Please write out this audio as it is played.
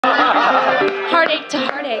heartache to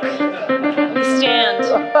heartache, we stand.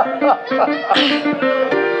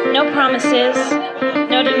 No promises,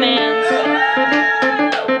 no demands.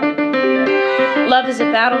 Love is a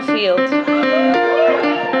battlefield.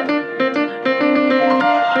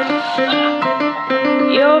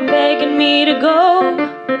 You're begging me to go,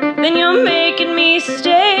 then you're making me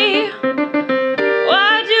stay.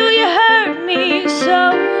 Why do you hurt me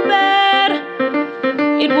so bad?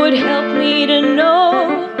 It would help me to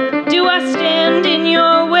know, do I stand in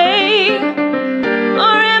your way?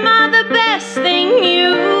 Or am I the best thing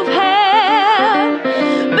you've had?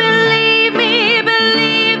 Believe me,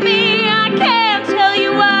 I can't tell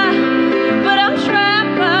you why, but I'm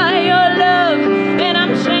trapped by your love, and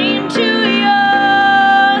I'm chained to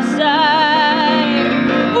your side.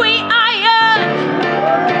 We are young,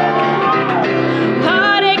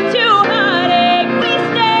 heartache to heartache we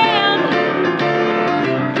stand.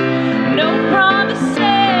 No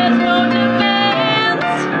promises, no demands.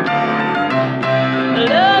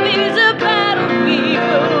 Love is a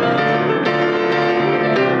battlefield.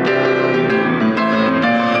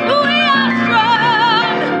 We are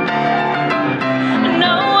strong.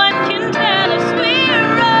 No one can tell us we're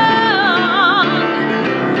wrong.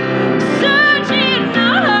 Searching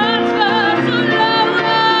our hearts for so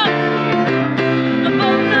long.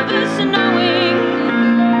 Both of us knowing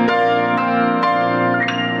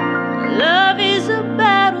love is a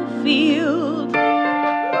battlefield.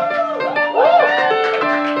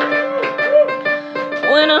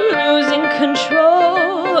 When I'm losing control,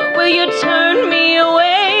 will you turn me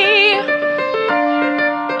away?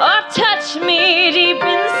 Or touch me deep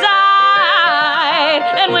inside?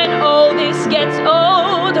 And when all this gets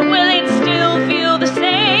old, will it still feel the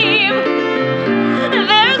same?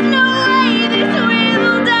 There's no way this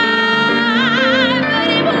will die. But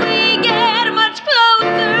if we get much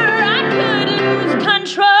closer, I could lose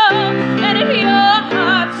control. And if your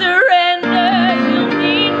heart surrenders, you'll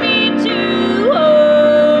need me to hold.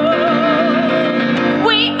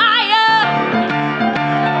 We are young,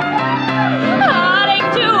 heartache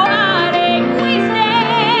to heartache we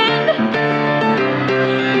stand.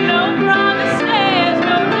 No promises,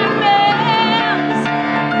 no demands.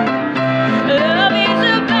 Love is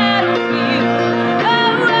a battlefield.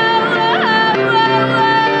 Oh, oh, oh, oh,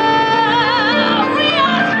 oh. We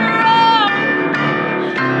are strong.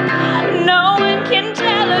 No one can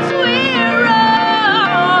tell us we're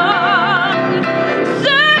wrong.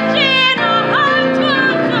 Searching our hearts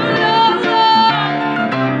for so long.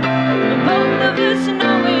 Both of us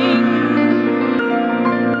knowing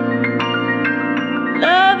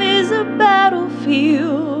love is a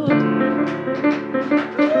battlefield.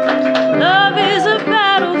 Love is a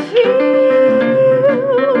battlefield.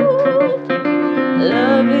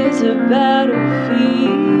 Love is a battlefield.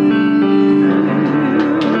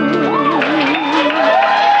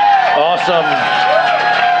 Awesome.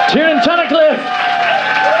 Tiernan Tunnicliffe.